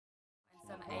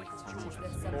You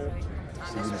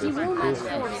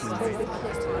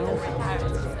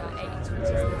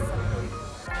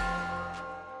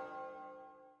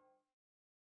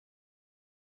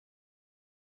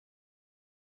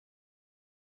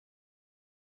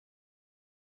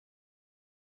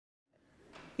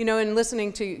know, in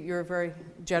listening to your very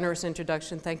generous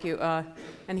introduction, thank you,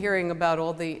 and hearing about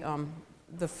all the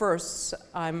firsts,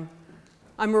 I'm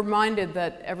reminded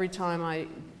that every time I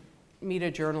meet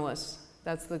a journalist,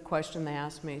 that's the question they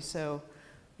ask me. So,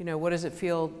 you know, what does it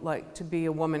feel like to be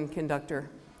a woman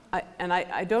conductor?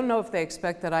 I don't know if they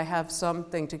expect that I have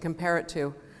something to compare it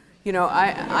to. You know,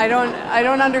 I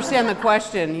don't understand the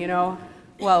question, you know.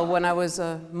 Well, when I was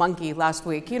a monkey last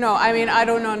week, you know, I mean, I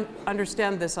don't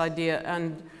understand this idea.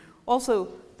 And also,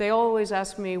 they always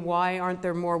ask me, why aren't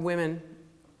there more women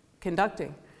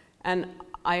conducting? And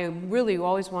I really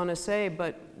always want to say,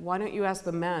 but why don't you ask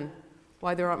the men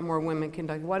why there aren't more women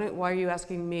conducting? Why are you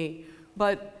asking me?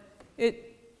 But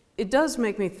it does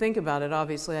make me think about it,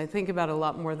 obviously. I think about it a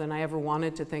lot more than I ever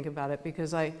wanted to think about it,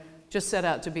 because I just set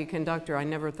out to be a conductor. I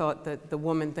never thought that the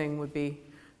woman thing would be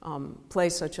play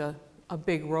such a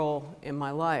big role in my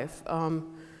life.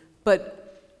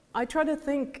 But I try to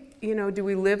think, you know, do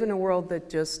we live in a world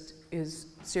that just is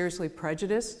seriously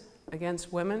prejudiced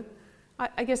against women?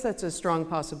 I guess that's a strong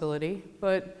possibility,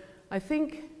 but I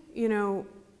think, you know,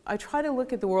 I try to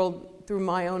look at the world through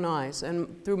my own eyes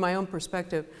and through my own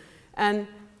perspective, and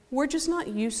we're just not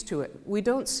used to it. We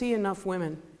don't see enough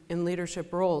women in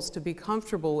leadership roles to be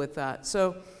comfortable with that.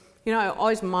 So, you know, I'm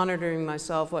always monitoring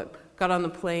myself. I got on the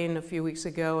plane a few weeks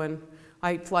ago, and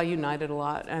I fly United a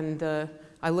lot, and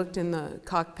I looked in the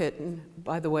cockpit, and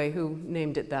by the way, who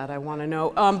named it that? I want to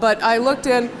know. But I looked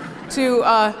in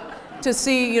to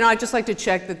see, you know, I just like to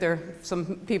check that there are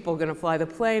some people going to fly the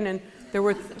plane, and there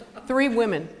were 3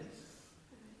 women,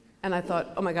 and I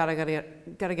thought, oh my God, I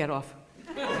gotta get off.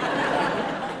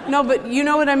 No, but you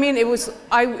know what I mean. It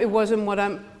wasn't what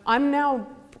I'm now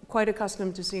quite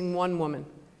accustomed to seeing 1 woman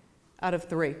out of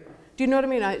 3. Do you know what I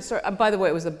mean? By the way,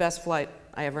 it was the best flight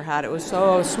I ever had. It was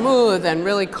so smooth and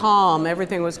really calm.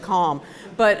 Everything was calm.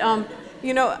 But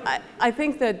you know, I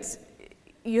think that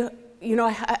you know,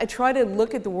 I try to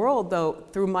look at the world though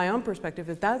through my own perspective.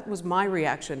 If that was my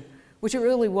reaction, which it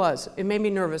really was, it made me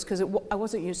nervous because I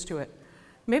wasn't used to it.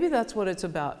 Maybe that's what it's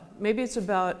about. Maybe it's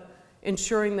about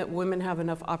ensuring that women have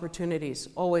enough opportunities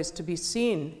always to be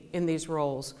seen in these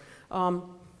roles.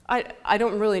 I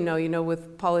don't really know, you know,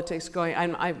 with politics going,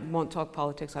 I won't talk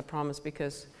politics, I promise,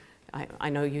 because I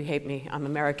know you hate me, I'm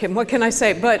American, what can I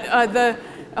say? But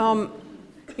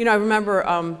you know, I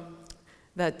remember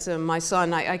that my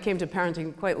son, I came to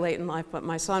parenting quite late in life, but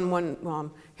my son, when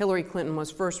Hillary Clinton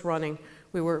was first running,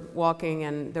 we were walking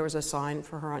and there was a sign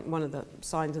for her on one of the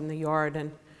signs in the yard,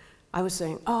 and I was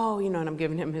saying, oh, you know, and I'm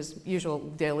giving him his usual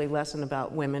daily lesson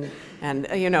about women and,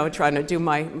 you know, trying to do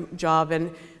my job.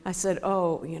 And I said,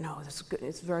 oh, you know,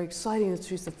 it's very exciting that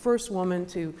she's the first woman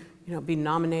to, you know, be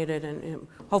nominated and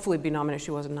hopefully be nominated.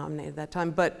 She wasn't nominated at that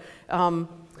time. But,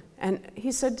 and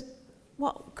he said,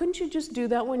 well, couldn't you just do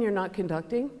that when you're not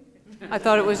conducting? I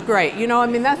thought it was great. You know, I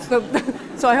mean, that's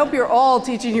so I hope you're all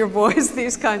teaching your boys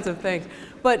these kinds of things.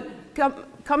 But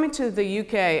coming to the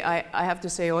UK, I have to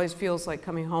say, always feels like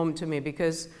coming home to me,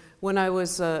 because when I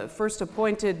was first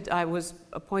appointed, I was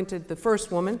appointed the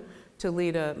first woman to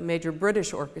lead a major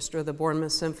British orchestra, the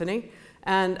Bournemouth Symphony.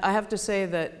 And I have to say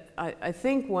that I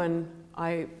think when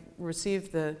I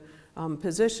received the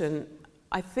position,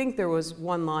 I think there was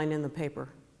 1 line in the paper,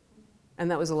 and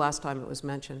that was the last time it was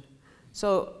mentioned.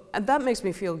 So and that makes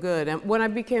me feel good. And when I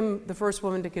became the first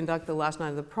woman to conduct the last night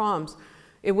of the Proms,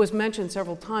 it was mentioned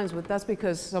several times, but that's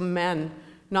because some men,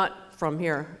 not from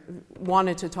here,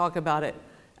 wanted to talk about it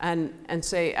and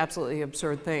say absolutely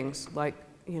absurd things like,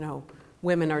 you know,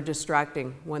 women are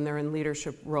distracting when they're in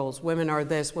leadership roles. Women are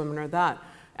this, women are that.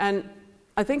 And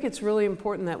I think it's really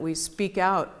important that we speak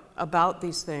out about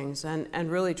these things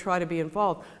and really try to be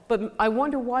involved. But I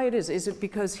wonder why it is. Is it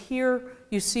because here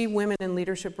you see women in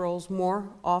leadership roles more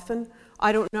often?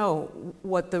 I don't know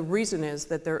what the reason is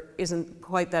that there isn't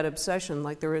quite that obsession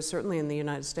like there is certainly in the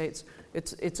United States.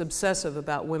 It's obsessive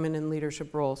about women in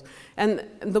leadership roles. And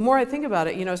the more I think about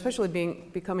it, you know, especially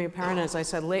becoming a parent, as I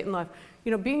said, late in life,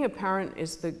 you know, being a parent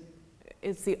is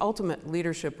the ultimate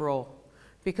leadership role.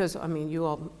 Because, I mean, you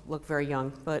all look very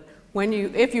young, but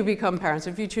if you become parents,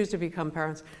 if you choose to become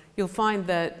parents, you'll find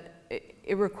that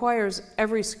it requires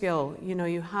every skill. You know,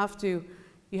 you have to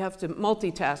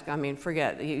multitask. I mean,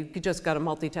 forget, you just got to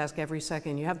multitask every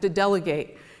second. You have to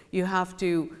delegate. You have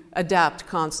to adapt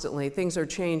constantly. Things are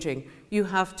changing. You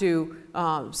have to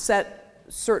set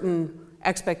certain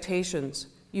expectations.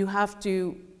 You have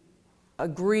to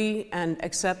agree and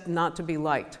accept not to be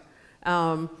liked.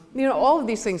 All of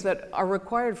these things that are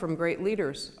required from great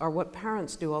leaders are what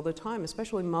parents do all the time,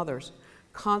 especially mothers,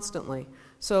 constantly.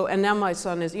 So, and now my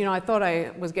son is, I thought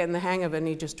I was getting the hang of it, and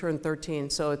he just turned 13,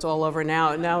 so it's all over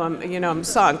now. Now I'm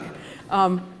sunk.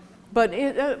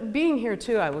 But being here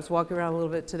too, I was walking around a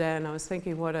little bit today, and I was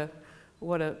thinking what a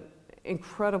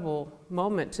incredible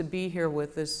moment to be here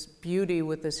with this beauty,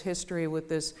 with this history, with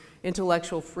this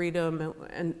intellectual freedom,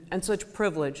 and such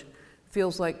privilege.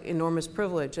 Feels like enormous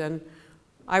privilege. And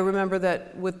I remember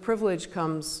that with privilege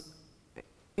comes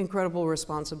incredible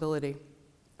responsibility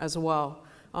as well.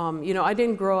 I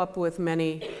didn't grow up with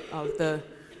many of the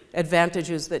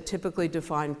advantages that typically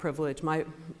define privilege.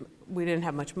 We didn't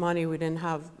have much money, we didn't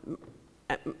have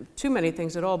too many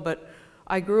things at all, but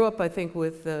I grew up, I think,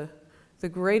 with the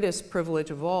greatest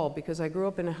privilege of all, because I grew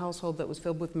up in a household that was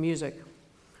filled with music.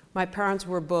 My parents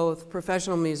were both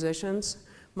professional musicians.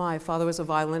 My father was a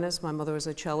violinist, my mother was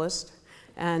a cellist,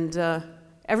 and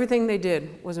everything they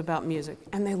did was about music,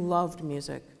 and they loved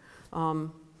music.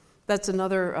 That's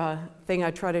another thing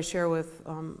I try to share with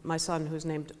my son, who's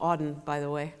named Auden, by the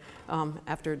way,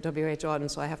 after W.H. Auden,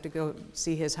 so I have to go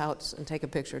see his house and take a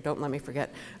picture. Don't let me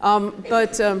forget. I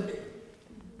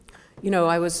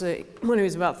was, when he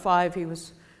was about 5, he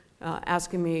was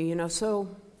asking me,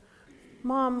 so,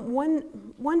 Mom,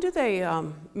 when do they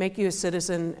make you a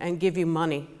citizen and give you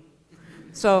money?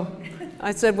 So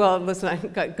I said, well, listen, I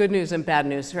got good news and bad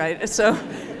news, right? So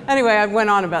anyway, I went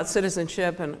on about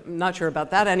citizenship, and I'm not sure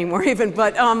about that anymore even,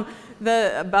 but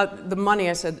about the money,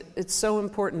 I said, it's so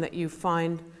important that you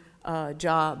find a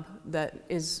job that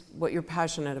is what you're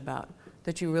passionate about,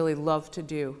 that you really love to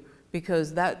do,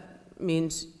 because that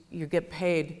means you get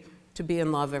paid to be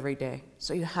in love every day.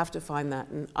 So you have to find that,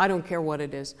 and I don't care what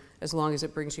it is, as long as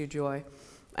it brings you joy.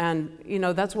 And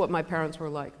that's what my parents were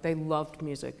like. They loved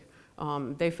music.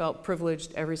 They felt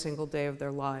privileged every single day of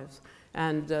their lives.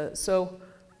 And so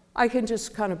I can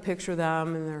just kind of picture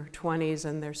them in their 20s,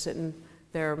 and they're sitting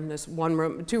there in this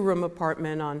two-room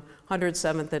apartment on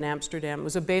 107th in Amsterdam. It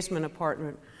was a basement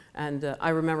apartment, and I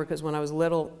remember because when I was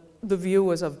little, the view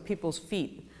was of people's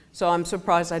feet. So I'm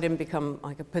surprised I didn't become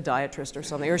like a podiatrist or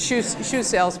something, or a shoe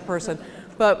salesperson.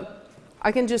 But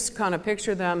I can just kind of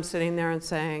picture them sitting there and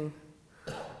saying,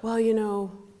 well,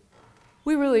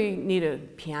 we really need a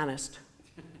pianist.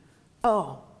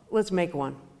 Oh, let's make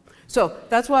one. So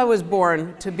that's why I was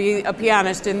born, to be a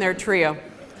pianist in their trio.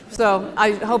 So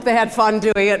I hope they had fun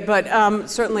doing it, but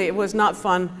certainly it was not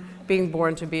fun being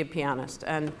born to be a pianist.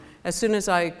 And as soon as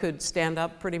I could stand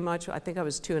up pretty much, I think I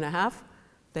was 2.5,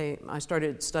 I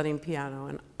started studying piano,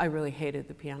 and I really hated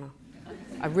the piano.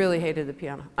 I really hated the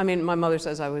piano. I mean, my mother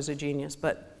says I was a genius,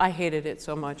 but I hated it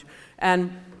so much.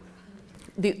 And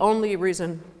the only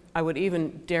reason I would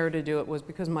even dare to do it was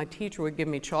because my teacher would give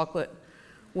me chocolate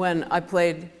when I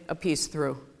played a piece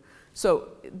through. So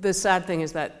the sad thing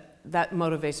is that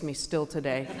motivates me still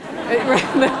today.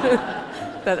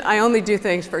 That I only do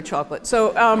things for chocolate.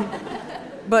 So,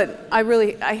 but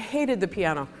I hated the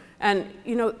piano. And,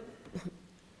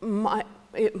 I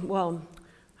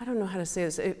don't know how to say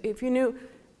this. If you knew,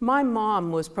 my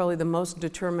mom was probably the most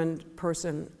determined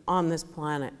person on this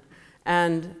planet.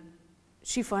 And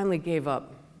she finally gave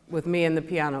up with me and the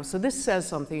piano. So this says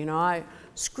something, I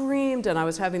screamed, and I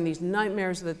was having these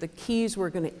nightmares that the keys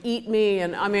were going to eat me.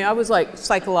 And I mean, I was like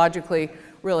psychologically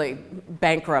really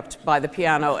bankrupt by the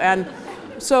piano. And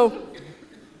so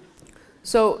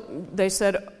they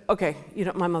said, okay,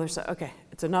 my mother said, okay,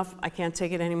 it's enough. I can't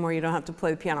take it anymore. You don't have to play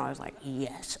the piano. I was like,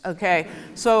 yes, okay.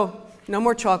 So no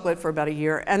more chocolate for about a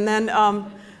year. And then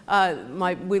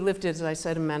we lived, as I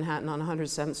said, in Manhattan on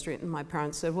 107th Street, and my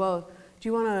parents said, well,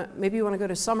 maybe you want to go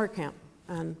to summer camp?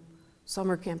 And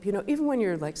summer camp, even when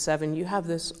you're like 7, you have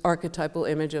this archetypal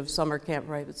image of summer camp,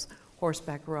 right? It's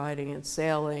horseback riding and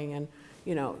sailing and,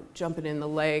 jumping in the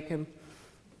lake. And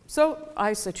so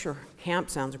I said, sure, camp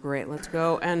sounds great, let's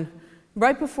go. And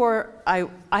right before I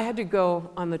had to go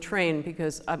on the train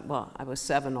because, I was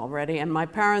 7 already, and my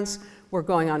parents were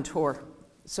going on tour.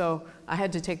 So I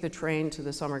had to take the train to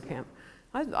the summer camp.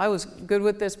 I was good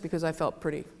with this because I felt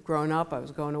pretty grown up. I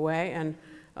was going away, and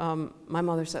my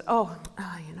mother said,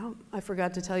 I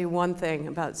forgot to tell you one thing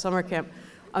about summer camp.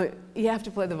 You have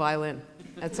to play the violin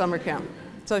at summer camp.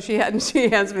 So she hands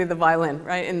me the violin,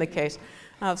 right, in the case.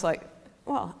 And I was like,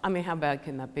 well, I mean, how bad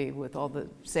can that be with all the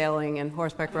sailing and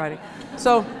horseback riding?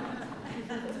 So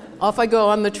off I go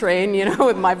on the train,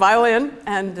 with my violin,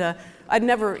 and I'd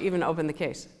never even opened the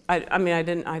case. I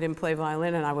didn't play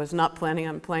violin, and I was not planning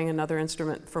on playing another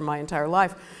instrument for my entire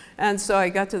life. And so I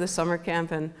got to the summer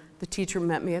camp, and the teacher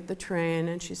met me at the train,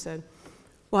 and she said,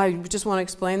 well, I just want to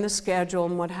explain the schedule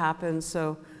and what happens.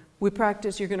 So you're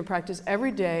going to practice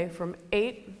every day from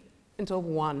 8 until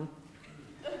 1.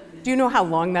 Do you know how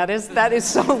long that is? That is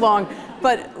so long.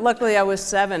 But luckily I was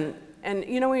 7. And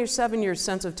you know, when you're 7, your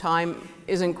sense of time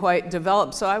isn't quite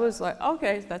developed. So I was like,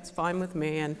 okay, that's fine with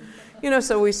me. And, you know,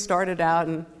 so we started out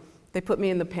and they put me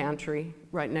in the pantry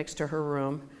right next to her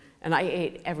room. And I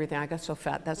ate everything. I got so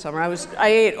fat that summer. I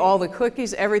ate all the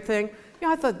cookies, everything. You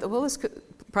know, I thought, well,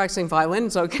 practicing violin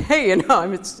is okay, you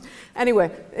know.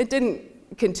 Anyway, it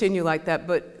didn't continue like that.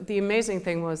 But the amazing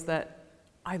thing was that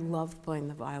I loved playing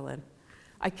the violin.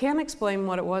 I can't explain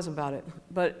what it was about it,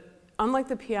 but unlike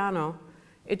the piano,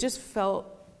 it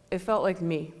felt like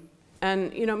me.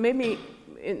 And, you know, made me,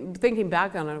 thinking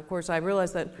back on it, of course, I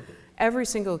realized that every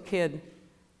single kid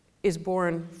is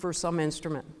born for some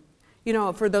instrument. You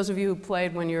know, for those of you who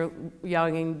played when you're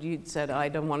young and you said, I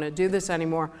don't want to do this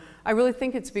anymore, I really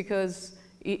think it's because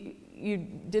you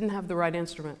didn't have the right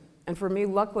instrument. And for me,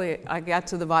 luckily, I got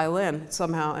to the violin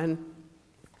somehow. And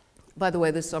by the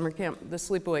way, this summer camp, the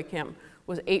sleepaway camp,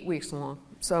 was 8 weeks long.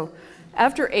 So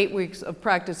after 8 weeks of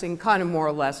practicing kind of more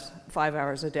or less 5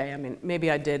 hours a day, I mean, maybe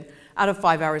I did, out of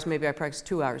 5 hours, maybe I practiced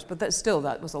 2 hours, but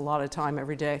that was a lot of time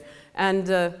every day. And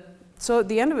so at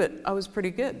the end of it, I was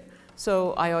pretty good.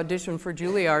 So I auditioned for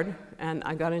Juilliard, and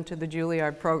I got into the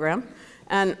Juilliard program.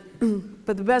 And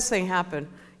but the best thing happened,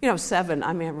 you know, 7,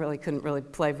 I mean, I really couldn't really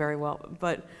play very well,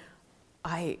 but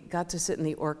I got to sit in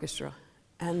the orchestra,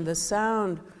 and the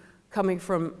sound coming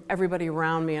from everybody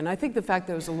around me. And I think the fact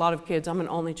there was a lot of kids, I'm an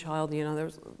only child, you know, there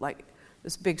was like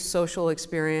this big social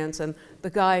experience, and the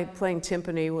guy playing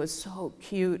timpani was so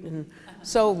cute and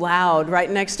so loud right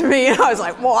next to me. And I was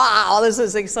like, wow, this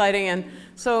is exciting. And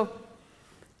so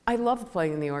I loved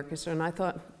playing in the orchestra, and I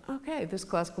thought, okay, this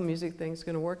classical music thing's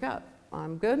gonna work out.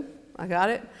 I'm good, I got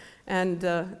it. And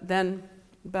then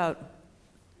about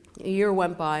a year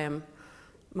went by, and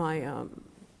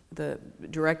the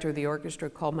director of the orchestra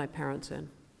called my parents in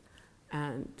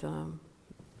and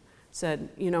said,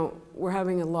 you know, we're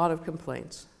having a lot of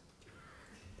complaints.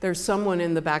 There's someone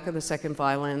in the back of the second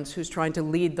violins who's trying to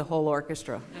lead the whole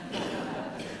orchestra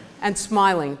and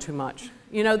smiling too much.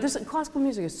 You know, this classical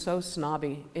music is so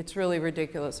snobby. It's really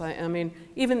ridiculous. I mean,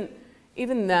 even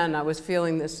then I was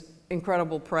feeling this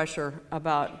incredible pressure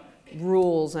about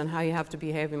rules and how you have to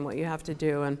behave and what you have to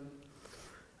do. And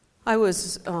I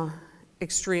was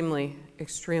extremely,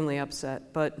 extremely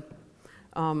upset. But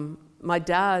my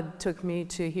dad took me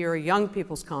to hear a young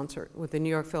people's concert with the New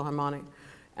York Philharmonic.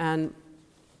 And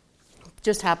it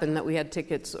just happened that we had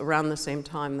tickets around the same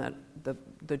time that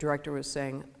the director was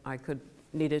saying I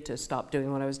needed to stop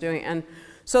doing what I was doing. And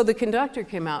so the conductor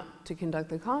came out to conduct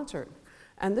the concert.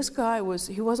 And this guy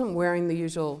he wasn't wearing the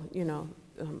usual, you know,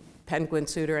 penguin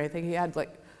suit or anything. He had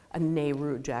like a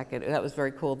Nehru jacket. That was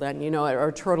very cool then, you know, or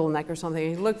a turtleneck or something.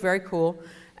 He looked very cool.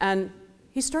 And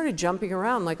he started jumping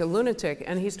around like a lunatic.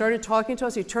 And he started talking to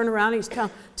us. He turned around. He's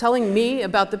telling me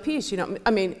about the piece. You know,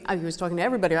 I mean, he was talking to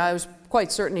everybody. I was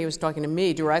quite certain he was talking to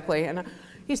me directly. And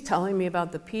he's telling me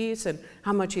about the piece and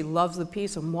how much he loves the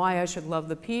piece and why I should love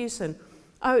the piece. And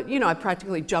I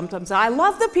practically jumped up and said, I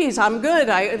love the piece. I'm good.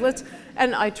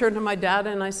 And I turned to my dad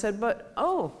and I said, but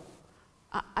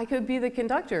I could be the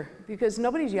conductor because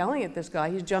nobody's yelling at this guy.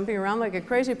 He's jumping around like a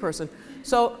crazy person.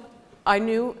 So I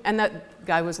knew, and that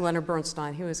guy was Leonard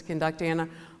Bernstein. He was conducting, and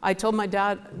I told my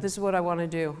dad, this is what I want to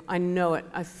do. I know it.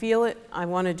 I feel it. I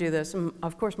want to do this. And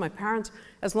of course, my parents,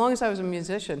 as long as I was a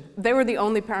musician, they were the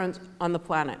only parents on the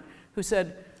planet who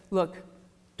said, look,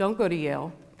 don't go to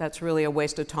Yale. That's really a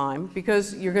waste of time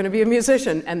because you're going to be a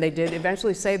musician. And they did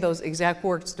eventually say those exact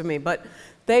words to me. But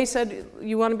they said,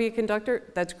 you want to be a conductor?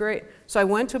 That's great. So I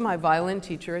went to my violin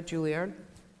teacher at Juilliard,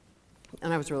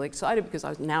 and I was really excited because I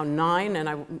was now 9 and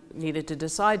I needed to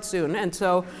decide soon. And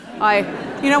so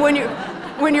when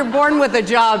you're born with a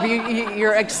job,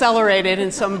 you're accelerated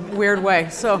in some weird way.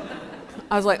 So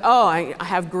I was like, I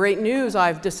have great news.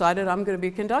 I've decided I'm going to be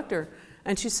a conductor.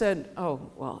 And she said,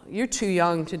 well, you're too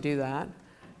young to do that.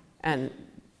 And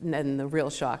then the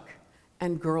real shock,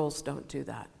 and girls don't do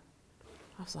that.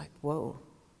 I was like, whoa.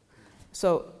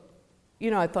 So,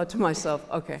 I thought to myself,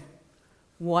 okay,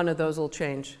 one of those will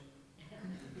change,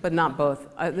 but not both.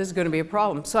 This is going to be a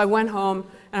problem. So I went home,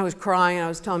 and I was crying, and I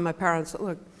was telling my parents,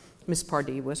 look, Miss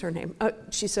Pardee was her name.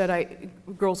 She said,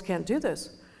 girls can't do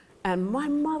this. And my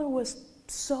mother was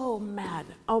so mad.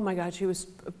 Oh my God, she was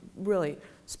really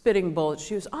spitting bullets.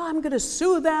 She was, I'm going to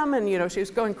sue them, and she was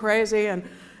going crazy.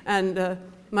 And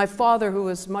my father, who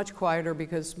was much quieter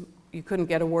because you couldn't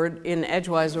get a word in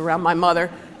edgewise around my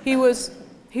mother, he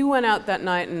went out that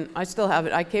night, and I still have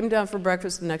it. I came down for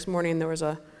breakfast the next morning, and there was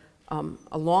a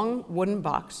a long wooden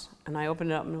box, and I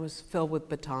opened it up and it was filled with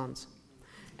batons,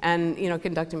 and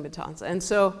conducting batons. And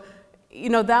so,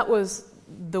 that was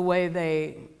the way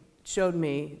they showed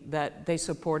me that they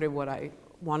supported what I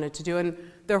wanted to do. And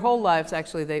their whole lives,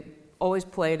 actually, they always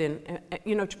played in,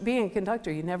 being a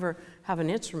conductor, you never have an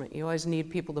instrument. You always need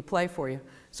people to play for you.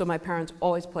 So my parents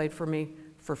always played for me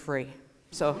for free.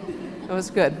 So it was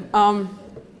good.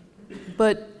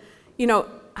 But,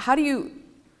 how do you,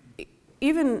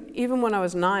 even when I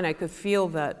was 9, I could feel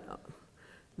that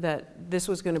this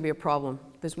was going to be a problem,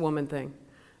 this woman thing.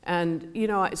 And,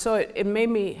 so it made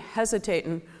me hesitate,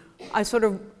 and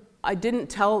I didn't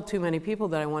tell too many people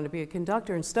that I wanted to be a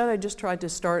conductor. Instead, I just tried to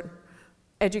start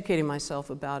educating myself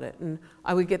about it. And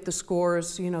I would get the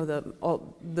scores,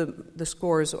 the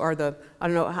scores are I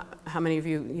don't know how many of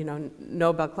you, know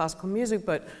about classical music,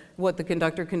 but what the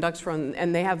conductor conducts from,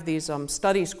 and they have these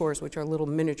study scores, which are little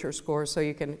miniature scores, so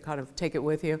you can kind of take it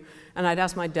with you. And I'd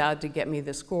ask my dad to get me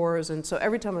the scores, and so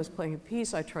every time I was playing a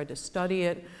piece, I tried to study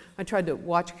it. I tried to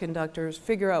watch conductors,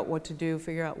 figure out what to do,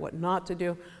 figure out what not to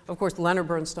do. Of course, Leonard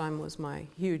Bernstein was my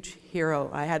huge hero.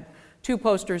 I had 2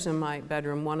 posters in my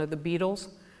bedroom, one of the Beatles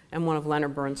and one of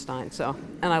Leonard Bernstein.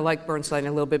 And I like Bernstein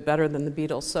a little bit better than the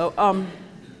Beatles.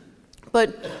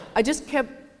 But I just kept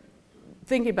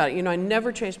thinking about it. I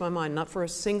never changed my mind, not for a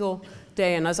single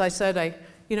day. And as I said,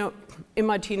 in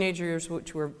my teenage years,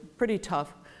 which were pretty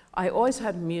tough, I always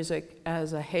had music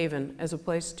as a haven, as a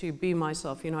place to be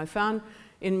myself. I found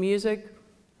in music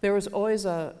there was always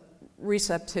a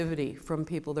receptivity from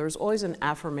people. There was always an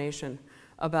affirmation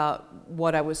about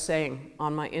what I was saying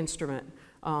on my instrument.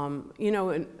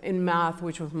 In math,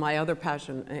 which was my other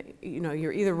passion,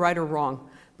 you're either right or wrong,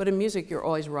 but in music you're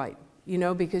always right,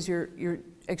 because you're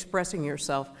expressing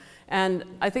yourself. And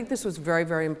I think this was very,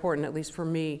 very important, at least for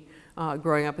me,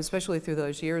 growing up, especially through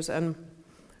those years. And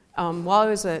while I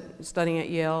was studying at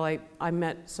Yale, I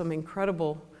met some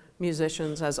incredible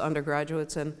musicians as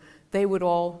undergraduates, and they would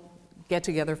all get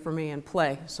together for me and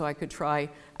play so I could try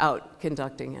out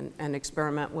conducting and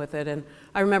experiment with it. And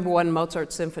I remember one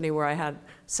Mozart symphony where I had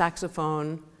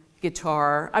saxophone,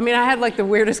 guitar. I had like the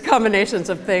weirdest combinations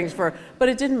of things but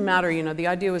it didn't matter, the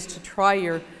idea was to try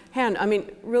your hand.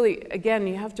 Really, again,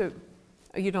 you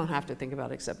don't have to think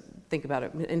about it, except think about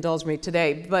it, indulge me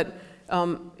today. But,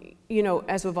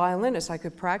 as a violinist, I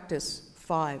could practice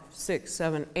 5, 6,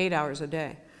 7, 8 hours a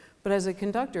day. But as a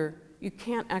conductor, you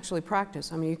can't actually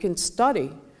practice. You can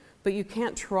study, but you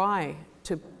can't try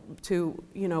to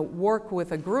work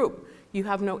with a group. You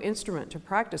have no instrument to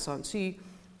practice on. So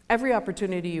every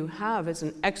opportunity you have is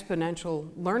an exponential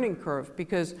learning curve,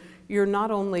 because you're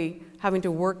not only having to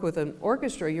work with an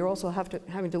orchestra, you're also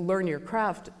having to learn your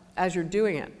craft as you're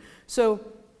doing it. So,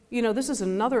 this is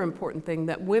another important thing,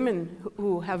 that women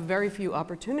who have very few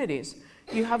opportunities,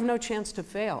 you have no chance to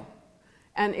fail.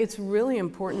 And it's really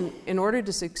important, in order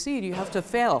to succeed, you have to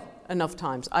fail enough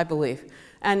times, I believe.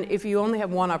 And if you only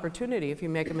have one opportunity, if you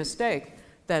make a mistake,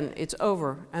 then it's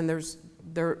over, and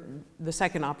the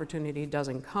second opportunity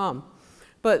doesn't come.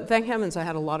 But thank heavens I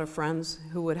had a lot of friends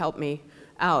who would help me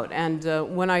out. And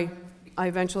when I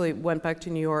eventually went back to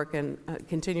New York and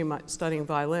continued studying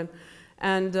violin,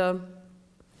 and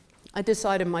I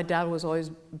decided, my dad was always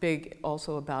big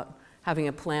also about having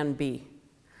a plan B,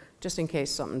 just in case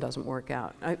something doesn't work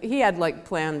out. He had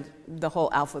planned the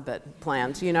whole alphabet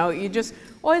plans, you just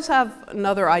always have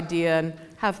another idea and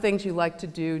have things you like to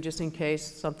do just in case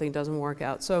something doesn't work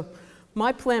out. So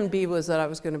my plan B was that I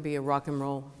was going to be a rock and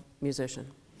roll musician.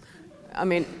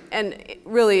 And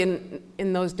really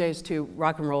in those days too,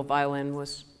 rock and roll violin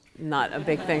was not a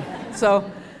big thing.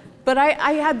 But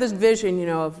I had this vision,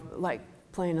 of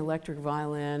playing electric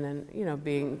violin and,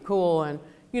 being cool, and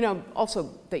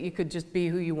also that you could just be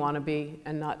who you want to be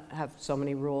and not have so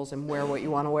many rules and wear what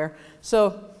you want to wear.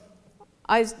 So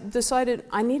I decided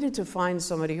I needed to find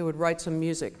somebody who would write some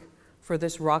music for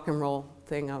this rock and roll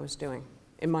thing I was doing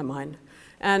in my mind.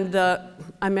 And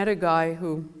I met a guy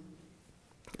who,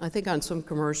 I think on some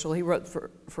commercial, he wrote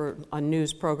for a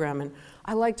news program, and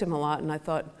I liked him a lot, and I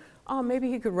thought, oh,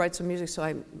 maybe he could write some music. So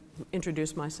I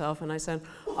introduced myself, and I said,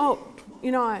 oh,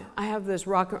 I have this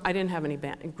I didn't have any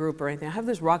group or anything. I have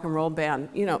this rock and roll band.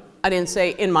 I didn't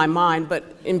say in my mind,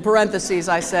 but in parentheses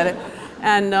I said it.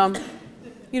 And,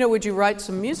 would you write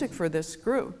some music for this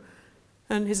group?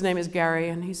 And his name is Gary,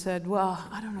 and he said, well,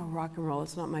 I don't know rock and roll.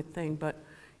 It's not my thing, but,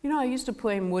 I used to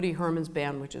play in Woody Herman's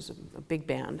band, which is a big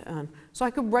band. So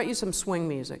I could write you some swing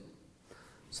music.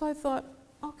 So I thought,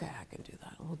 okay, I can do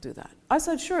that. We'll do that. I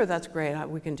said, sure, that's great.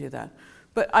 We can do that.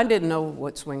 But I didn't know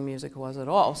what swing music was at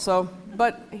all.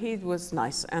 But he was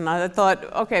nice. And I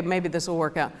thought, okay, maybe this will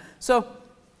work out. So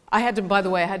I had to, by the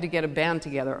way, I had to get a band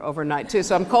together overnight too.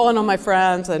 So I'm calling all my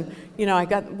friends, and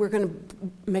we're going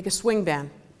to make a swing band.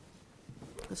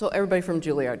 So everybody from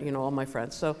Juilliard, all my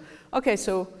friends. So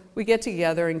we get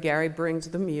together, and Gary brings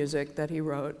the music that he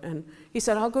wrote, and he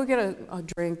said, "I'll go get a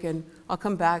drink, and I'll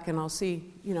come back, and I'll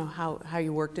see, how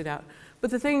you worked it out."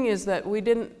 But the thing is that we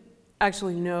didn't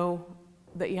actually know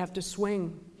that you have to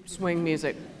swing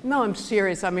music. No, I'm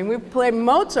serious. I mean, we play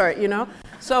Mozart,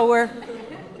 So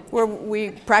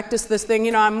we practice this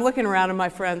thing. I'm looking around, and my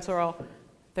friends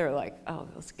they're like, "Oh,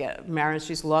 let's get Marin.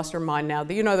 She's lost her mind now."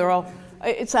 They're all.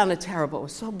 It sounded terrible. It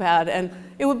was so bad, and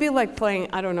it would be like playing.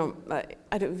 I don't know.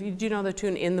 Do you know the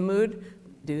tune "In the Mood"?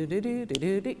 Do do do do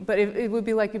do do. But it would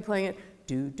be like you playing it.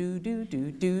 Do do do do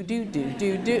do do do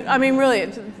do do. I mean,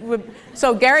 really.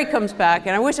 So Gary comes back,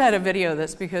 and I wish I had a video of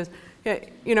this because,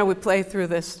 we play through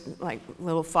this like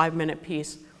little 5-minute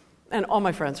piece, and all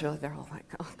my friends they're all like,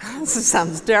 "Oh God, this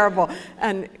sounds terrible."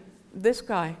 And this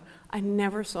guy, I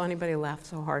never saw anybody laugh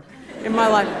so hard in my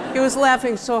life. He was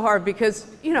laughing so hard because,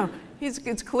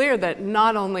 it's clear that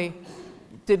not only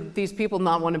did these people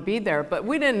not want to be there, but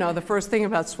we didn't know the first thing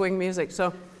about swing music.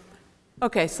 So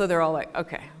they're all like,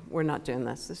 "Okay, we're not doing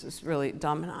this. This is really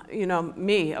dumb." And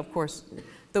me, of course,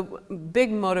 the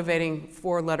big motivating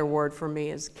 4-letter word for me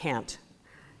is can't.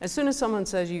 As soon as someone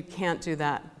says you can't do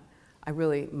that, I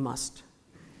really must.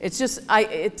 It's just,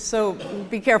 so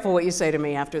be careful what you say to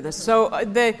me after this. So I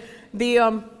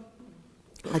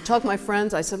talked to my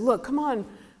friends. I said, "Look, come on,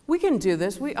 we can do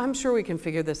this. I'm sure we can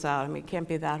figure this out. I mean, it can't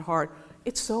be that hard."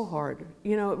 It's so hard,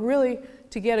 really,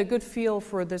 to get a good feel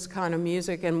for this kind of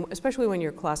music, and especially when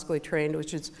you're classically trained,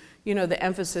 which is, the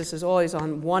emphasis is always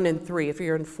on 1 and 3. If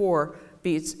you're in 4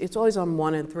 beats, it's always on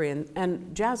 1 and 3,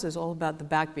 and jazz is all about the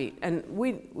backbeat, and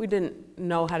we didn't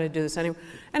know how to do this anyway.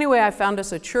 Anyway, I found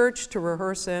us a church to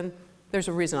rehearse in. There's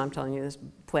a reason I'm telling you this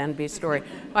Plan B story.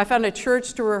 I found a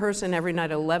church to rehearse in every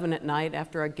night at 11 at night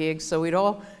after our gigs, so we'd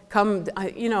all come,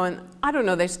 and I don't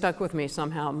know, they stuck with me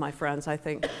somehow, my friends. I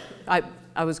think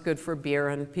I was good for beer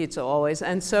and pizza always.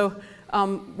 And so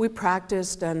we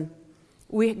practiced, and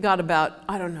we got about,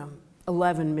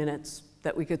 11 minutes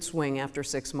that we could swing after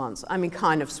 6 months. I mean,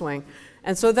 kind of swing.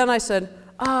 And so then I said,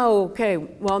 "Oh, okay,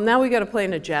 well, now we got to play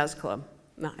in a jazz club."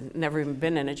 No, I've never even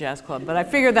been in a jazz club, but I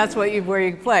figured that's where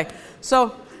you play.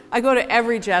 So I go to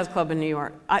every jazz club in New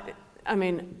York. I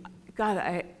mean, God,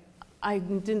 I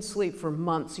didn't sleep for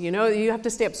months. You have to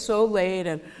stay up so late,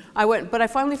 and but I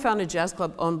finally found a jazz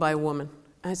club owned by a woman.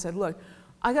 I said, "Look,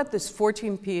 I got this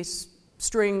 14-piece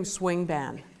string swing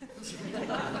band."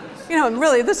 And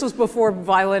really, this was before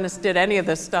violinists did any of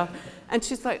this stuff. And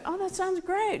she's like, "Oh, that sounds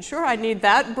great. Sure, I need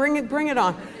that. Bring it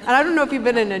on." And I don't know if you've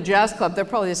been in a jazz club. They're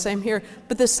probably the same here.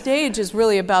 But the stage is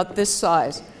really about this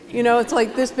size. It's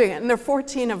like this big. And there are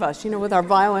 14 of us, with our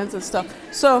violins and stuff.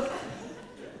 So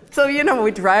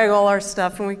we drag all our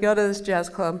stuff, and we go to this jazz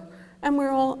club. And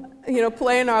we're all,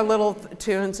 playing our little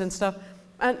tunes and stuff.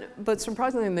 But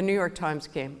surprisingly, the New York Times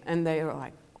came, and they were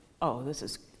like, "Oh, this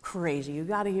is crazy. You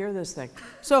got to hear this thing."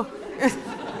 So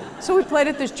we played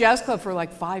at this jazz club for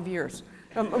like 5 years.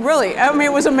 Really, I mean,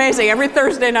 it was amazing. Every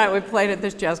Thursday night we played at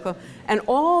this jazz club. And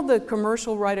all the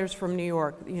commercial writers from New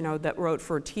York, that wrote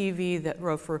for TV, that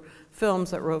wrote for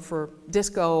films, that wrote for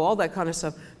disco, all that kind of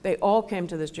stuff, they all came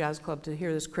to this jazz club to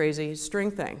hear this crazy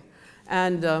string thing.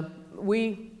 And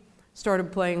we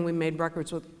started playing. We made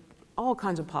records with all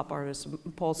kinds of pop artists,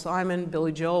 Paul Simon,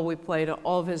 Billy Joel. We played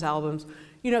all of his albums.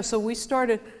 So we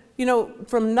started,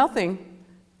 from nothing.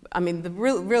 I mean,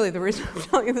 really the reason I'm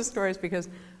telling you this story is because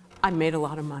I made a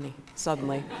lot of money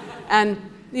suddenly. And,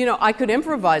 I could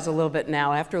improvise a little bit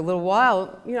now. After a little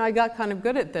while, I got kind of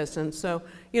good at this. And so,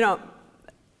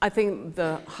 I think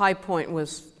the high point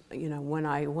was, when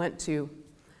I went to,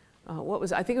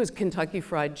 I think it was Kentucky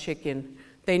Fried Chicken.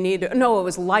 It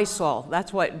was Lysol.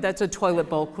 That's a toilet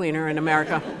bowl cleaner in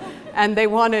America. And they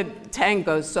wanted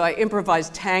tangos, so I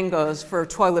improvised tangos for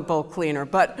toilet bowl cleaner,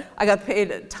 but I got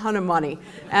paid a ton of money.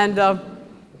 And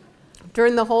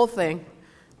during the whole thing,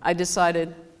 I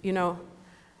decided,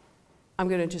 I'm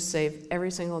going to just save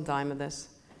every single dime of this,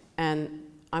 and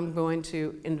I'm going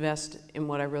to invest in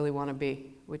what I really want to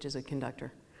be, which is a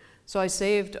conductor. So I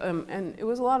saved, and it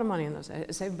was a lot of money in those.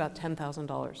 I saved about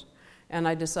 $10,000. And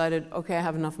I decided, okay, I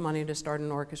have enough money to start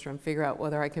an orchestra and figure out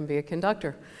whether I can be a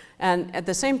conductor. And at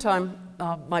the same time,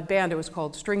 my band, it was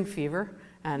called String Fever,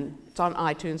 and it's on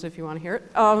iTunes if you want to hear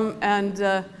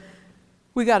it.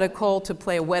 We got a call to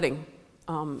play a wedding.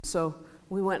 So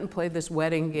we went and played this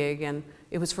wedding gig, and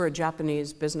it was for a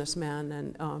Japanese businessman,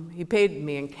 and he paid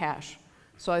me in cash.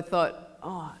 So I thought,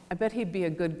 I bet he'd be a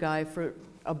good guy for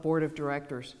a board of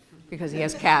directors. because he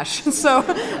has cash. So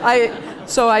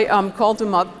I called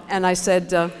him up and I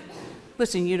said,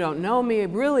 listen, you don't know me,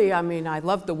 really. I mean, I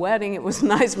loved the wedding. It was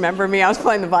nice. Remember me? I was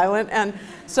playing the violin. And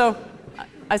so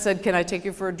I said, can I take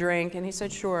you for a drink? And he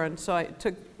said, sure. And so I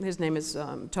took, his name is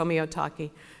Tomio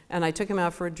Taki, and I took him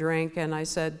out for a drink. And I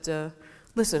said,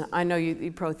 listen, I know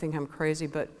you probably think I'm crazy,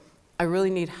 but I really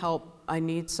need help. I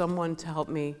need someone to help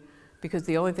me because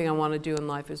the only thing I want to do in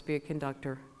life is be a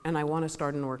conductor, and I want to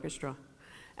start an orchestra.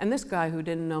 And this guy who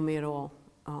didn't know me at all,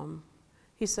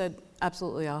 he said,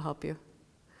 absolutely, I'll help you.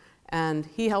 And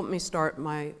he helped me start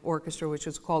my orchestra, which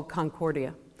was called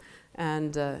Concordia.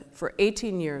 And for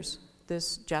 18 years,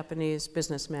 this Japanese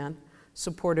businessman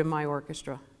supported my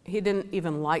orchestra. He didn't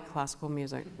even like classical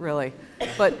music, really,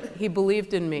 but he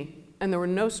believed in me. And there were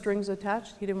no strings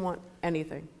attached. He didn't want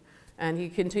anything. And he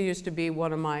continues to be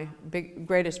one of my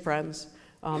greatest friends.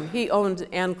 He owned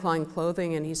Anne Klein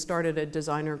Clothing, and he started a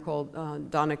designer called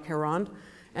Donna Carand.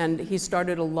 And he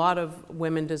started a lot of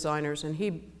women designers. And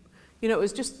he, it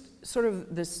was just sort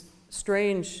of this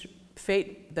strange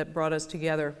fate that brought us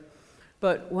together.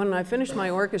 But when I finished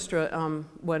my orchestra,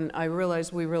 when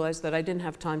we realized that I didn't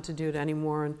have time to do it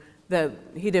anymore, and that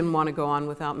he didn't want to go on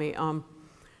without me,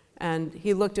 and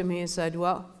he looked at me and said,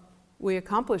 well, we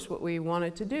accomplished what we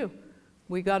wanted to do.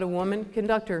 We got a woman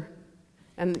conductor,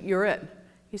 and you're it.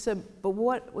 He said, but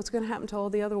what's going to happen to all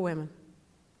the other women?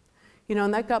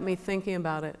 And that got me thinking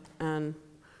about it. And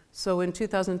so in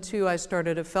 2002, I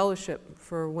started a fellowship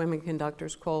for women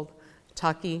conductors called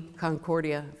Taki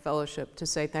Concordia Fellowship to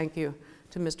say thank you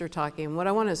to Mr. Taki. And what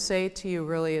I want to say to you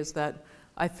really is that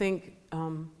I think,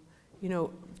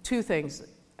 two things.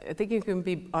 I think you can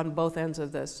be on both ends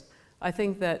of this. I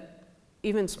think that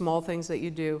even small things that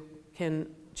you do can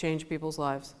change people's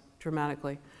lives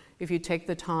dramatically if you take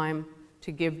the time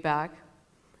to give back.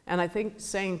 And I think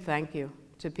saying thank you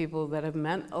to people that have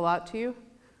meant a lot to you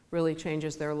really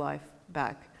changes their life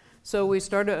back. So I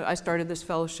started this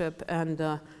fellowship,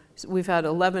 and we've had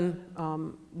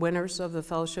 11 winners of the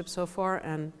fellowship so far,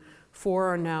 and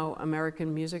 4 are now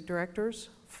American music directors.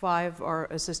 5 are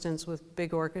assistants with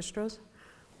big orchestras.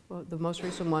 Well, the most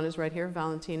recent one is right here,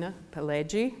 Valentina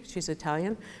Pelleggi. She's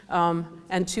Italian.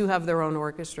 And 2 have their own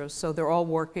orchestras, so they're all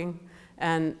working.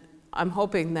 And I'm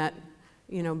hoping that,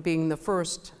 being the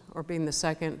first or being the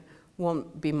second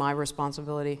won't be my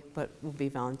responsibility, but will be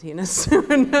Valentina's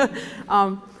soon.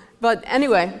 But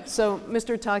anyway, so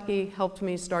Mr. Taki helped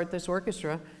me start this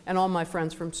orchestra, and all my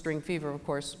friends from String Fever, of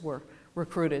course, were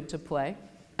recruited to play.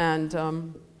 And,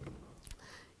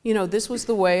 this was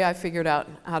the way I figured out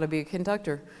how to be a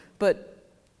conductor. But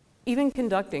even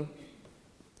conducting,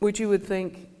 which you would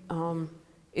think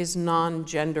is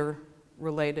non-gender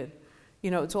related,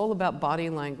 it's all about body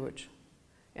language.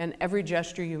 And every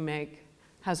gesture you make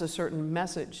has a certain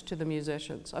message to the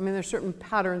musicians. I mean, there's certain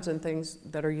patterns and things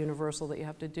that are universal that you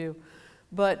have to do.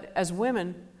 But as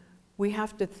women, we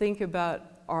have to think about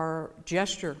our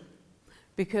gesture,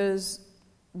 because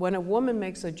when a woman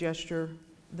makes a gesture,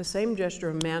 the same gesture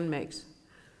a man makes,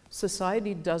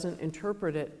 society doesn't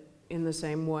interpret it in the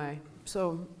same way.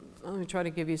 So let me try to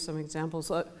give you some examples.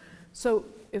 So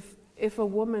if a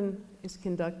woman is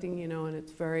conducting, and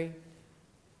it's very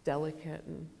delicate,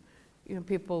 and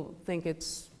people think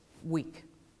it's weak.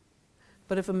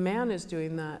 But if a man is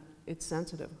doing that, it's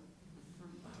sensitive.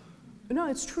 No,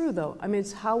 it's true though. I mean,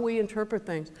 it's how we interpret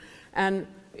things. And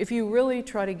if you really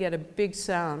try to get a big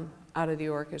sound out of the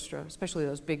orchestra, especially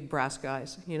those big brass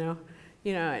guys,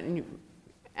 and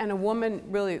a woman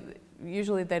really,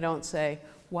 usually they don't say,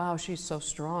 wow, she's so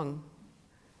strong.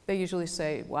 They usually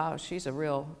say, wow, she's a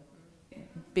real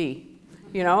bee.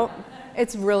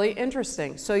 It's really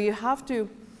interesting. So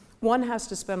one has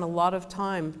to spend a lot of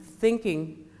time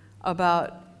thinking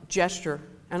about gesture.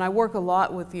 And I work a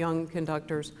lot with young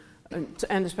conductors,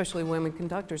 and especially women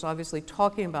conductors, obviously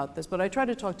talking about this, but I try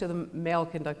to talk to the male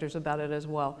conductors about it as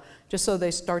well, just so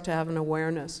they start to have an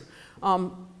awareness.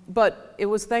 But it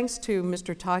was thanks to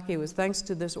Mr. Taki, it was thanks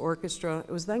to this orchestra,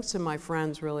 it was thanks to my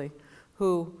friends, really,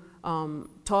 who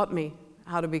taught me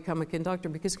how to become a conductor,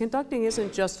 because conducting it's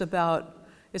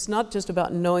not just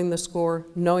about knowing the score,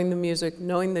 knowing the music,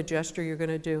 knowing the gesture you're going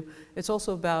to do. It's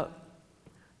also about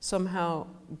somehow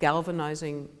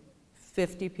galvanizing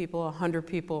 50 people, 100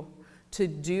 people to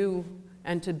do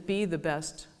and to be the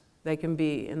best they can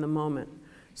be in the moment.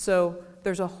 So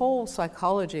there's a whole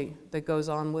psychology that goes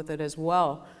on with it as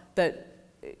well that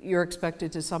you're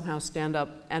expected to somehow stand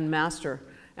up and master,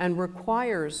 and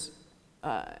requires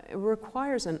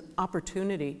an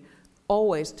opportunity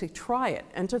always to try it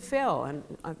and to fail. And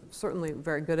I'm certainly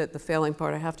very good at the failing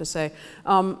part, I have to say.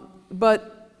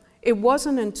 But it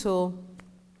wasn't until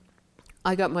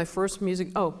I got my first music,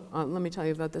 let me tell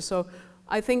you about this. So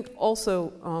I think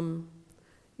also,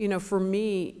 for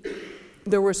me,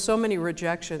 there were so many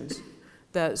rejections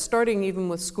that starting even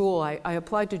with school, I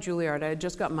applied to Juilliard. I had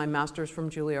just got my master's from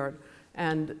Juilliard.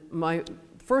 And my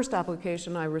first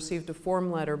application, I received a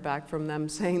form letter back from them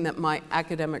saying that my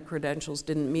academic credentials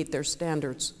didn't meet their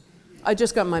standards. I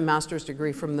just got my master's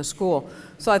degree from the school.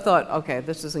 So I thought, okay,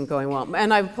 this isn't going well.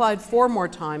 And I applied 4 more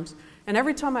times. And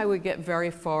every time I would get very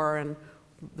far, and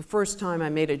the first time I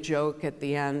made a joke at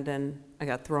the end and I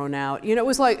got thrown out. It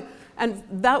was like, and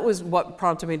that was what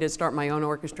prompted me to start my own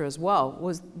orchestra as well,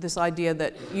 was this idea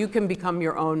that you can become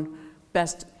your own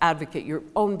best advocate, your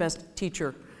own best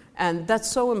teacher. And that's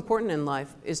so important in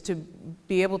life, is to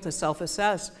be able to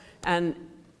self-assess and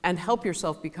help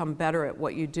yourself become better at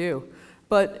what you do.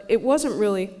 But it wasn't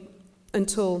really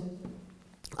until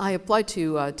I applied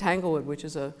to Tanglewood, which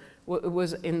is it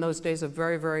was in those days a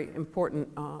very, very important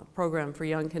program for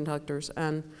young conductors.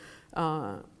 And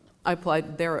I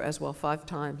applied there as well 5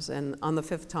 times. And on the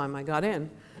 5th time I got in.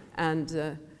 And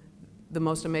the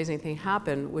most amazing thing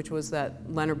happened, which was that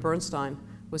Leonard Bernstein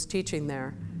was teaching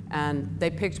there. And they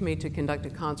picked me to conduct a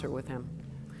concert with him.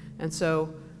 And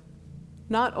so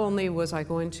not only was I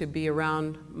going to be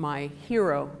around my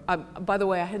hero, by the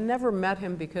way, I had never met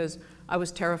him because I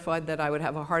was terrified that I would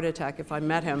have a heart attack if I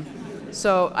met him.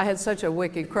 So I had such a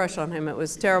wicked crush on him, it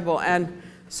was terrible. And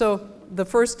so the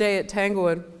first day at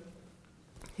Tanglewood,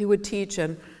 he would teach,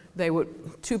 and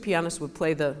 2 pianists would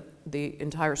play the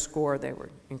entire score. They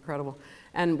were incredible.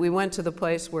 And we went to the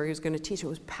place where he was going to teach. It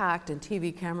was packed, and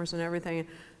TV cameras and everything. And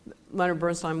Leonard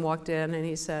Bernstein walked in, and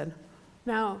he said,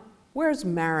 "Now, where's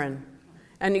Marin?"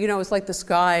 And it was like the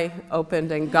sky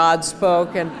opened and God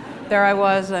spoke, and there I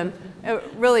was. And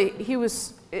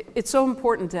it's so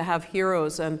important to have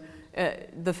heroes, and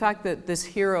the fact that this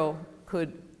hero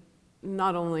could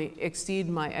not only exceed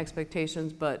my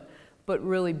expectations, but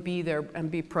really be there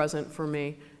and be present for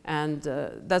me. And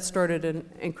that started an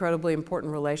incredibly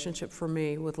important relationship for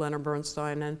me with Leonard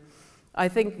Bernstein. And I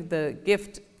think the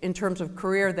gift in terms of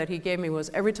career that he gave me was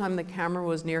every time the camera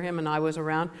was near him and I was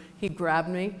around, he grabbed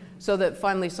me, so that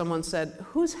finally someone said,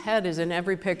 "Whose head is in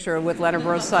every picture with Leonard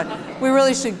Bernstein? We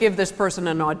really should give this person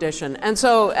an audition." And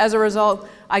so as a result,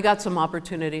 I got some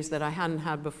opportunities that I hadn't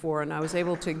had before, and I was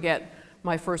able to get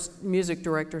my first music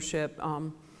directorship.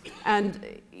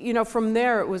 From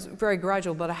there it was very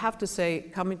gradual, but I have to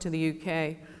say coming to the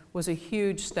UK was a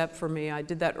huge step for me. I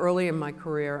did that early in my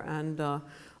career, and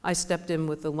I stepped in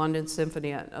with the London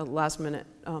Symphony at a last-minute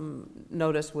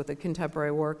notice with a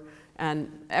contemporary work, and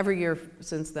every year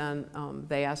since then,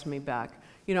 they asked me back.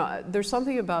 There's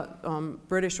something about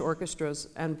British orchestras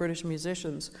and British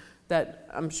musicians that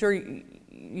I'm sure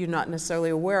you're not necessarily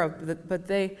aware of, but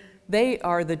they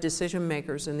are the decision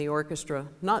makers in the orchestra,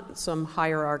 not some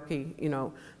hierarchy,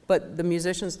 but the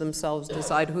musicians themselves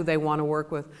decide who they want to work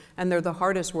with. And they're the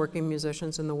hardest working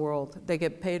musicians in the world. They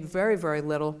get paid very, very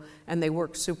little, and they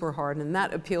work super hard, and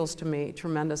that appeals to me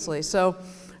tremendously. So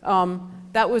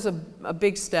that was a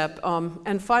big step.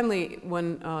 And finally,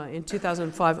 when in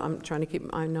 2005, I'm trying to keep,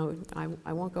 I know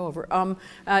I won't go over.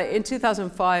 In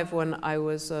 2005, when I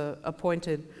was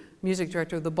appointed music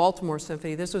director of the Baltimore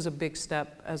Symphony, this was a big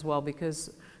step as well,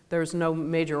 because there's no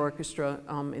major orchestra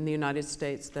in the United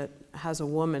States that has a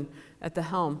woman at the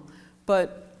helm.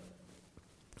 But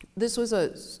this was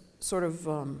a sort of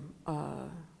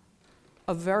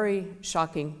a very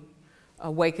shocking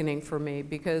awakening for me,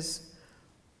 because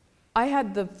I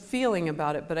had the feeling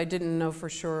about it, but I didn't know for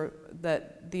sure,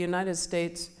 that the United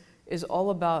States is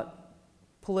all about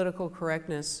political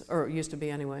correctness, or it used to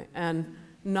be anyway, and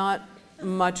not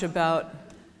much about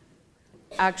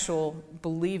actual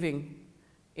believing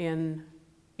in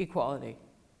equality.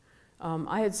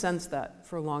 I had sensed that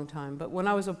for a long time, but when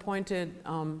I was appointed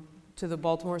to the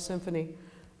Baltimore Symphony,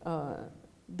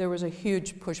 there was a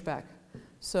huge pushback.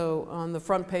 So on the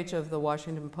front page of the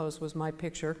Washington Post was my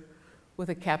picture with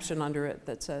a caption under it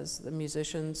that says, "The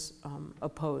musicians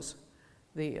oppose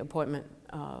the appointment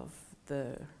of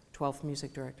the 12th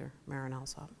music director, Marin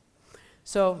Alsop."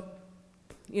 So,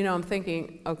 I'm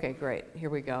thinking, okay, great,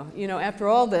 here we go. After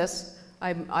all this,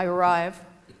 I arrive,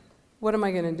 what am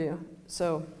I going to do?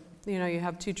 So, you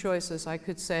have 2 choices. I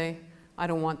could say, I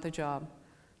don't want the job.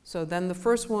 So then the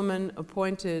first woman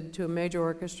appointed to a major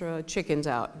orchestra, chickens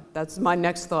out. That's my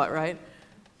next thought, right?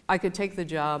 I could take the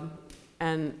job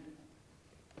and,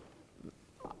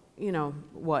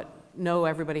 what? No,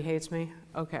 everybody hates me?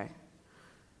 Okay.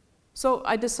 So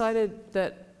I decided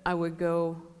that I would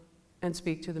go and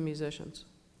speak to the musicians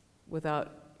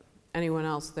without anyone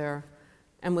else there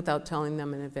and without telling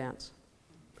them in advance.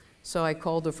 So I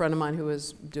called a friend of mine who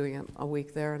was doing a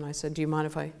week there, and I said, do you mind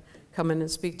if I come in and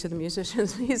speak to the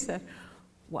musicians? And he said,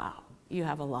 wow, you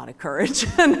have a lot of courage.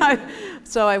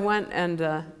 So I went, and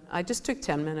I just took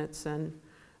 10 minutes, and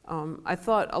I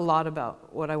thought a lot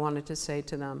about what I wanted to say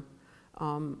to them.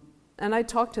 And I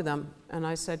talked to them, and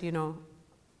I said, you know,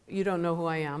 you don't know who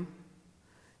I am,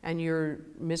 and you're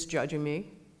misjudging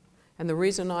me. And the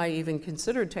reason I even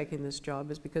considered taking this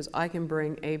job is because I can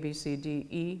bring A, B, C, D,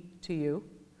 E to you,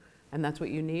 and that's what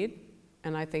you need.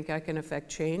 And I think I can affect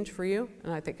change for you,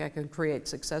 and I think I can create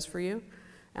success for you.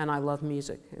 And I love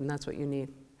music, and that's what you need.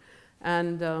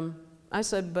 And I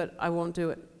said, but I won't do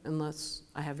it unless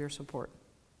I have your support.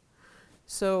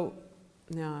 So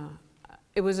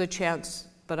it was a chance,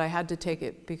 but I had to take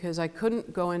it because I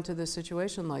couldn't go into this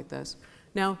situation like this.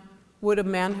 Now, would a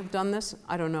man have done this?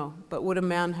 I don't know. But would a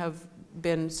man have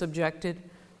been subjected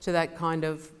to that kind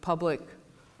of public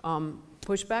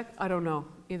pushback? I don't know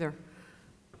either.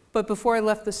 But before I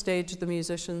left the stage, the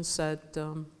musicians said,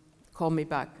 called me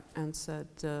back and said,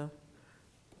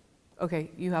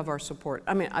 okay, you have our support.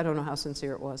 I mean, I don't know how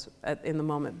sincere it was in the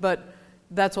moment, but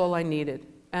that's all I needed.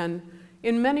 And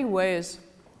in many ways,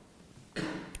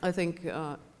 I think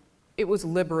it was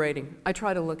liberating. I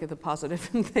try to look at the positive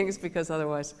in things because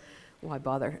otherwise, why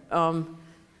bother?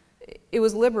 It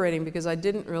was liberating because I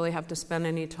didn't really have to spend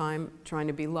any time trying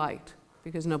to be liked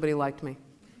because nobody liked me.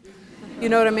 You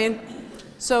know what I mean?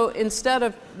 So instead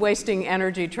of wasting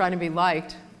energy trying to be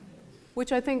liked,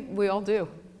 which I think we all do,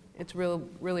 it's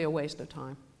really a waste of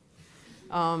time.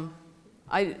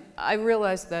 I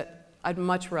realized that I'd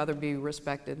much rather be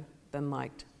respected than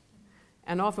liked.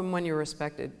 And often when you're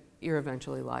respected, you're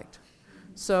eventually liked.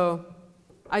 So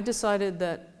I decided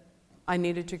that I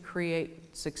needed to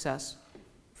create success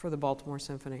for the Baltimore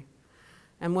Symphony.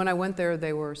 And when I went there,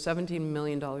 they were $17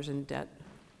 million in debt.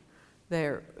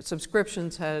 Their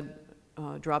subscriptions had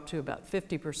dropped to about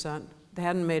 50%. They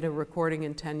hadn't made a recording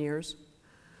in 10 years.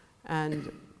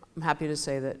 And I'm happy to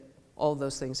say that all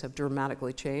those things have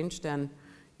dramatically changed. And,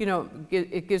 you know,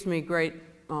 it gives me great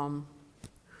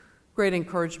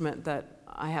encouragement that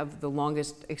I have the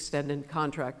longest extended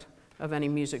contract of any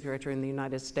music director in the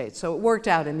United States. So it worked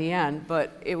out in the end,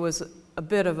 but it was a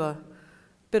bit of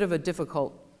a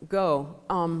difficult go.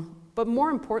 But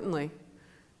more importantly,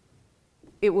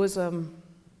 it was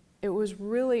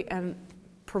really and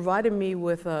provided me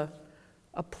with a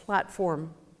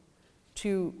platform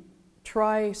to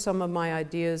try some of my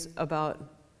ideas about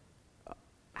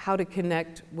how to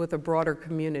connect with a broader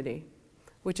community,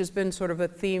 which has been sort of a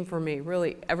theme for me,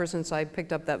 really, ever since I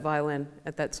picked up that violin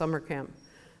at that summer camp,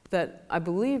 that I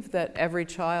believe that every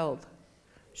child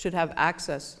should have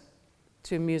access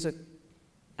to music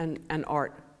and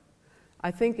art. I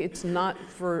think it's not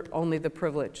for only the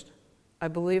privileged. I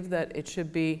believe that it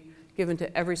should be given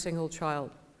to every single child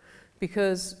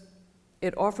because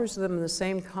it offers them the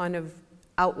same kind of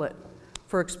outlet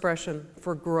for expression,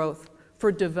 for growth,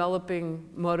 for developing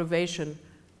motivation,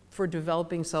 for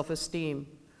developing self-esteem,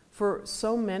 for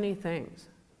so many things.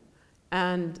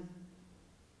 And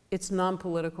it's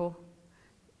non-political.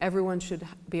 Everyone should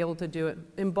be able to do it.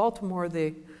 In Baltimore,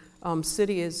 the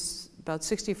city is about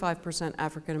 65%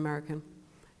 African American.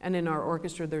 And in our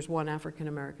orchestra, there's one African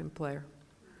American player.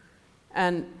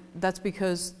 And that's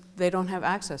because they don't have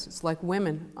access. It's like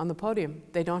women on the podium.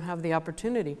 They don't have the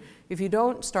opportunity. If you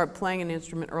don't start playing an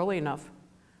instrument early enough,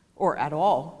 or at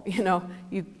all, you know,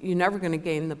 you're never going to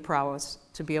gain the prowess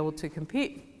to be able to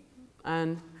compete.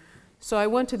 And so I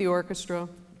went to the orchestra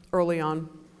early on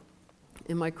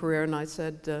in my career, and I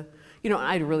said, you know,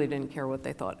 I really didn't care what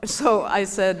they thought. So I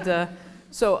said,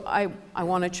 so I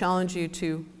want to challenge you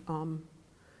to,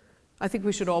 I think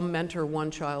we should all mentor one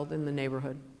child in the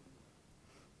neighborhood.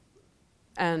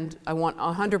 And I want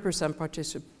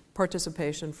 100%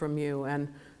 participation from you. And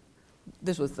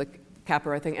this was the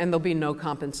capper, I think, and there'll be no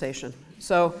compensation.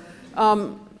 So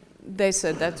they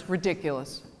said, that's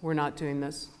ridiculous. We're not doing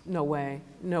this. No way,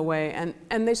 no way.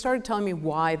 And they started telling me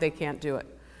why they can't do it.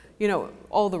 You know,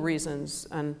 all the reasons.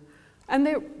 And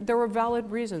there were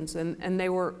valid reasons. And they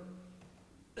were,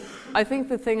 I think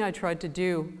the thing I tried to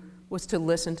do was to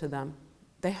listen to them.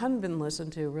 They hadn't been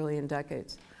listened to really in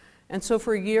decades. And so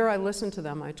for a year, I listened to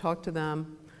them. I talked to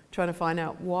them, trying to find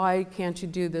out, why can't you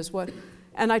do this? What?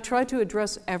 And I tried to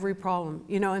address every problem.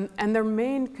 You know, and their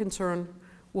main concern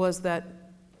was that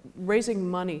raising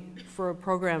money for a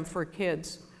program for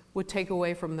kids would take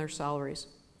away from their salaries,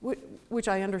 which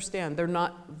I understand. They're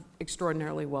not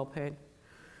extraordinarily well paid.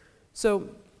 So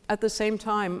at the same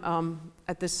time,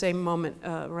 at this same moment,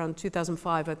 around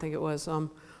 2005, I think it was,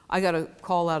 I got a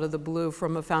call out of the blue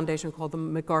from a foundation called the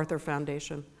MacArthur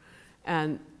Foundation.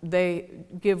 And they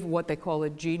give what they call a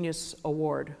genius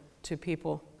award to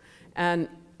people. And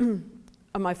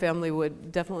my family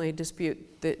would definitely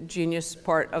dispute the genius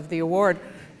part of the award.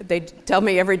 They tell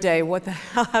me every day, what the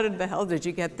hell, how the hell did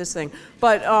you get this thing?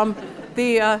 But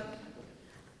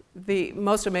the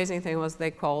most amazing thing was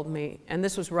they called me, and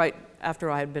this was right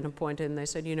after I had been appointed, and they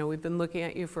said, we've been looking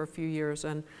at you for a few years,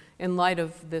 and in light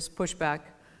of this pushback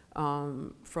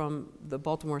from the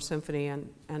Baltimore Symphony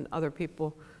and other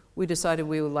people, we decided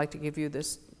we would like to give you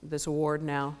this award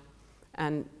now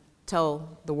and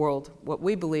tell the world what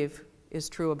we believe is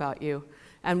true about you.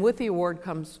 And with the award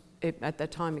comes, at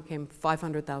that time it came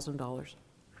 $500,000. It's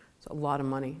a lot of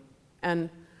money. And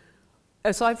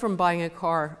aside from buying a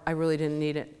car, I really didn't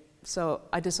need it. So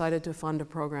I decided to fund a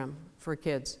program for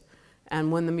kids.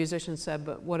 And when the musicians said,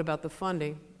 but what about the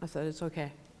funding? I said, it's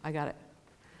okay, I got it.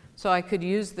 So I could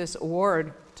use this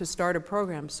award to start a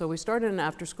program. So we started an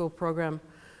after-school program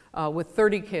with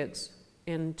 30 kids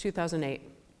in 2008.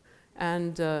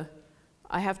 And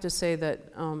I have to say that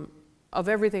of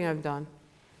everything I've done,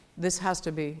 this has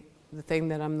to be the thing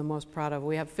that I'm the most proud of.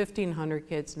 We have 1,500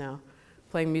 kids now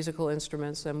playing musical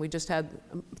instruments, and we just had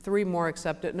 5 more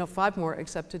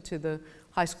accepted to the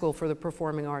high school for the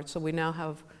performing arts. So we now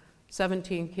have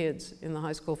 17 kids in the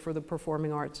high school for the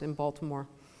performing arts in Baltimore.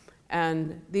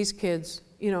 And these kids,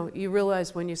 you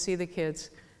realize when you see the kids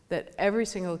that every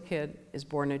single kid is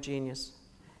born a genius.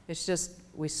 It's just,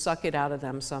 we suck it out of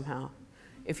them somehow.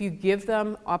 If you give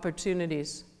them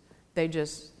opportunities,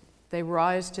 they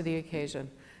rise to the occasion.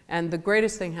 And the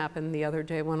greatest thing happened the other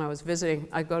day when I was visiting.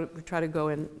 I try to go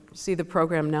and see the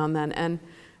program now and then. And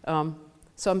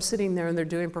so I'm sitting there and they're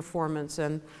doing performance,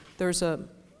 and there's a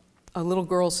little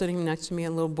girl sitting next to me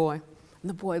and a little boy. And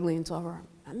the boy leans over,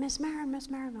 Miss Marin.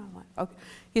 I'm like, okay.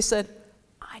 He said,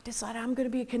 I decided I'm going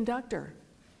to be a conductor.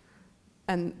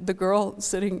 And the girl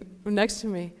sitting next to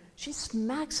me, she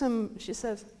smacks him. She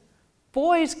says,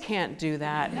 boys can't do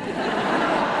that.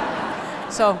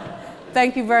 So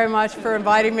thank you very much for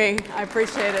inviting me. I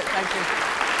appreciate it. Thank you.